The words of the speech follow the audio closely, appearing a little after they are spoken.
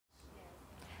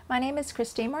My name is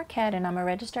Christine Marquette and I'm a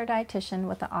registered dietitian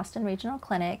with the Austin Regional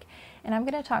Clinic, and I'm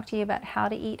going to talk to you about how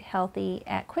to eat healthy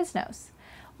at Quiznos.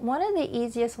 One of the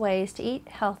easiest ways to eat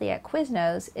healthy at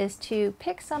Quiznos is to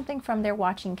pick something from their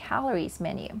Watching Calories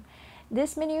menu.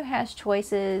 This menu has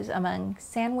choices among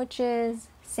sandwiches,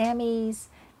 Sammys,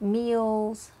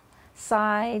 meals,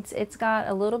 sides. It's got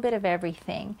a little bit of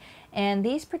everything. And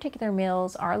these particular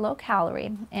meals are low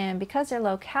calorie, and because they're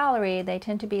low calorie, they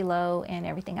tend to be low in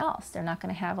everything else. They're not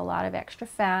going to have a lot of extra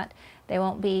fat. They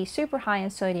won't be super high in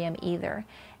sodium either.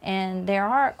 And there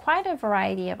are quite a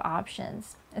variety of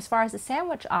options. As far as the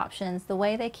sandwich options, the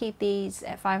way they keep these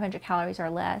at 500 calories or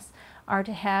less are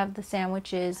to have the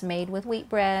sandwiches made with wheat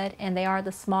bread, and they are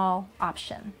the small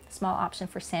option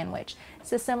for sandwich.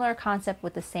 It's a similar concept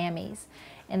with the Sammys.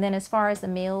 And then as far as the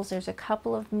meals, there's a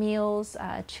couple of meals,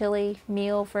 chili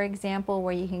meal, for example,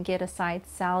 where you can get a side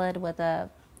salad with a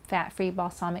fat-free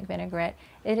balsamic vinaigrette.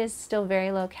 It is still very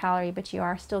low calorie, but you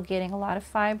are still getting a lot of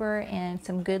fiber and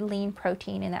some good lean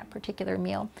protein in that particular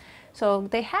meal. So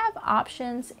they have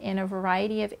options in a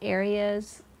variety of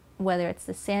areas, whether it's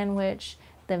the sandwich,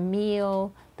 the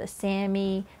meal, the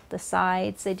Sammy, the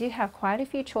sides. They do have quite a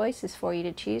few choices for you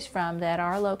to choose from that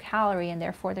are low calorie, and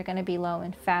therefore they're going to be low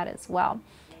in fat as well.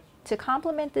 To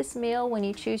complement this meal, when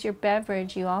you choose your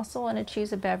beverage, you also want to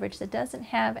choose a beverage that doesn't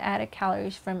have added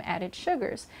calories from added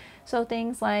sugars. So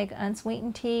things like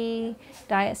unsweetened tea,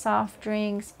 diet soft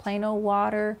drinks, plain old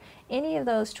water, any of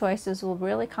those choices will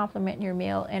really complement your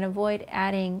meal and avoid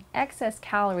adding excess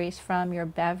calories from your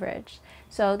beverage.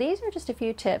 So these are just a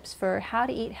few tips for how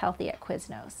to eat healthy at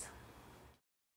Quiznos.